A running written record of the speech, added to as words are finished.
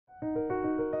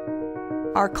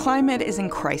Our climate is in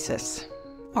crisis.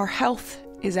 Our health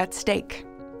is at stake.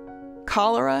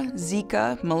 Cholera,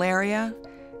 Zika, malaria,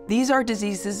 these are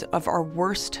diseases of our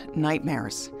worst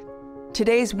nightmares.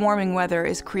 Today's warming weather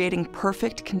is creating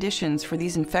perfect conditions for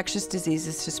these infectious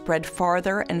diseases to spread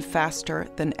farther and faster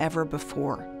than ever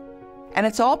before. And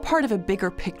it's all part of a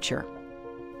bigger picture.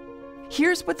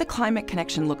 Here's what the climate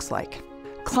connection looks like.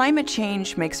 Climate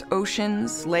change makes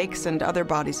oceans, lakes, and other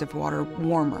bodies of water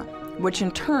warmer, which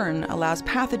in turn allows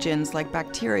pathogens like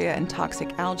bacteria and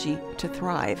toxic algae to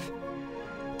thrive.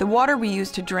 The water we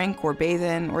use to drink or bathe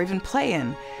in or even play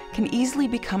in can easily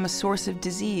become a source of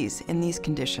disease in these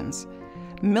conditions.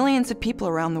 Millions of people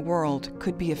around the world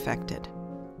could be affected.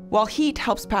 While heat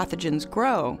helps pathogens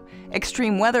grow,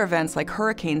 extreme weather events like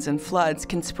hurricanes and floods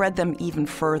can spread them even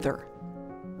further.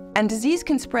 And disease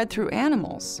can spread through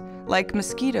animals, like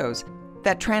mosquitoes,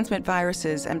 that transmit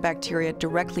viruses and bacteria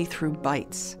directly through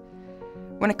bites.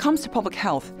 When it comes to public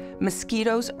health,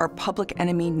 mosquitoes are public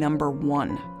enemy number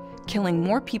one, killing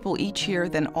more people each year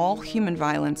than all human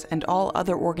violence and all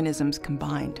other organisms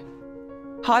combined.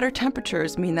 Hotter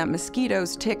temperatures mean that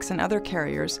mosquitoes, ticks, and other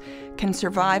carriers can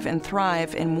survive and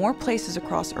thrive in more places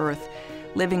across Earth,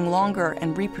 living longer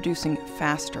and reproducing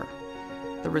faster.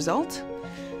 The result?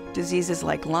 Diseases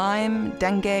like Lyme,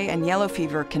 dengue, and yellow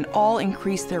fever can all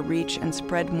increase their reach and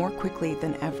spread more quickly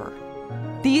than ever.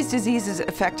 These diseases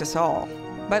affect us all,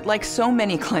 but like so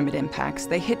many climate impacts,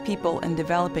 they hit people in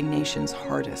developing nations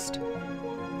hardest.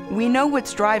 We know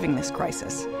what's driving this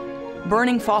crisis.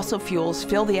 Burning fossil fuels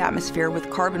fill the atmosphere with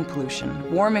carbon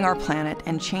pollution, warming our planet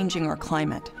and changing our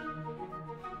climate.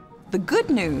 The good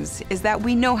news is that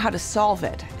we know how to solve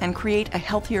it and create a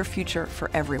healthier future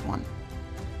for everyone.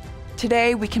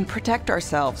 Today, we can protect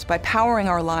ourselves by powering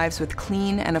our lives with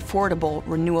clean and affordable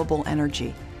renewable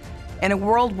energy. In a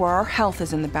world where our health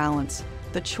is in the balance,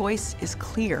 the choice is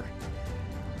clear.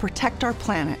 Protect our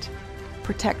planet,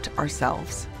 protect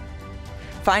ourselves.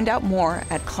 Find out more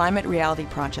at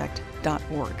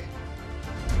climaterealityproject.org.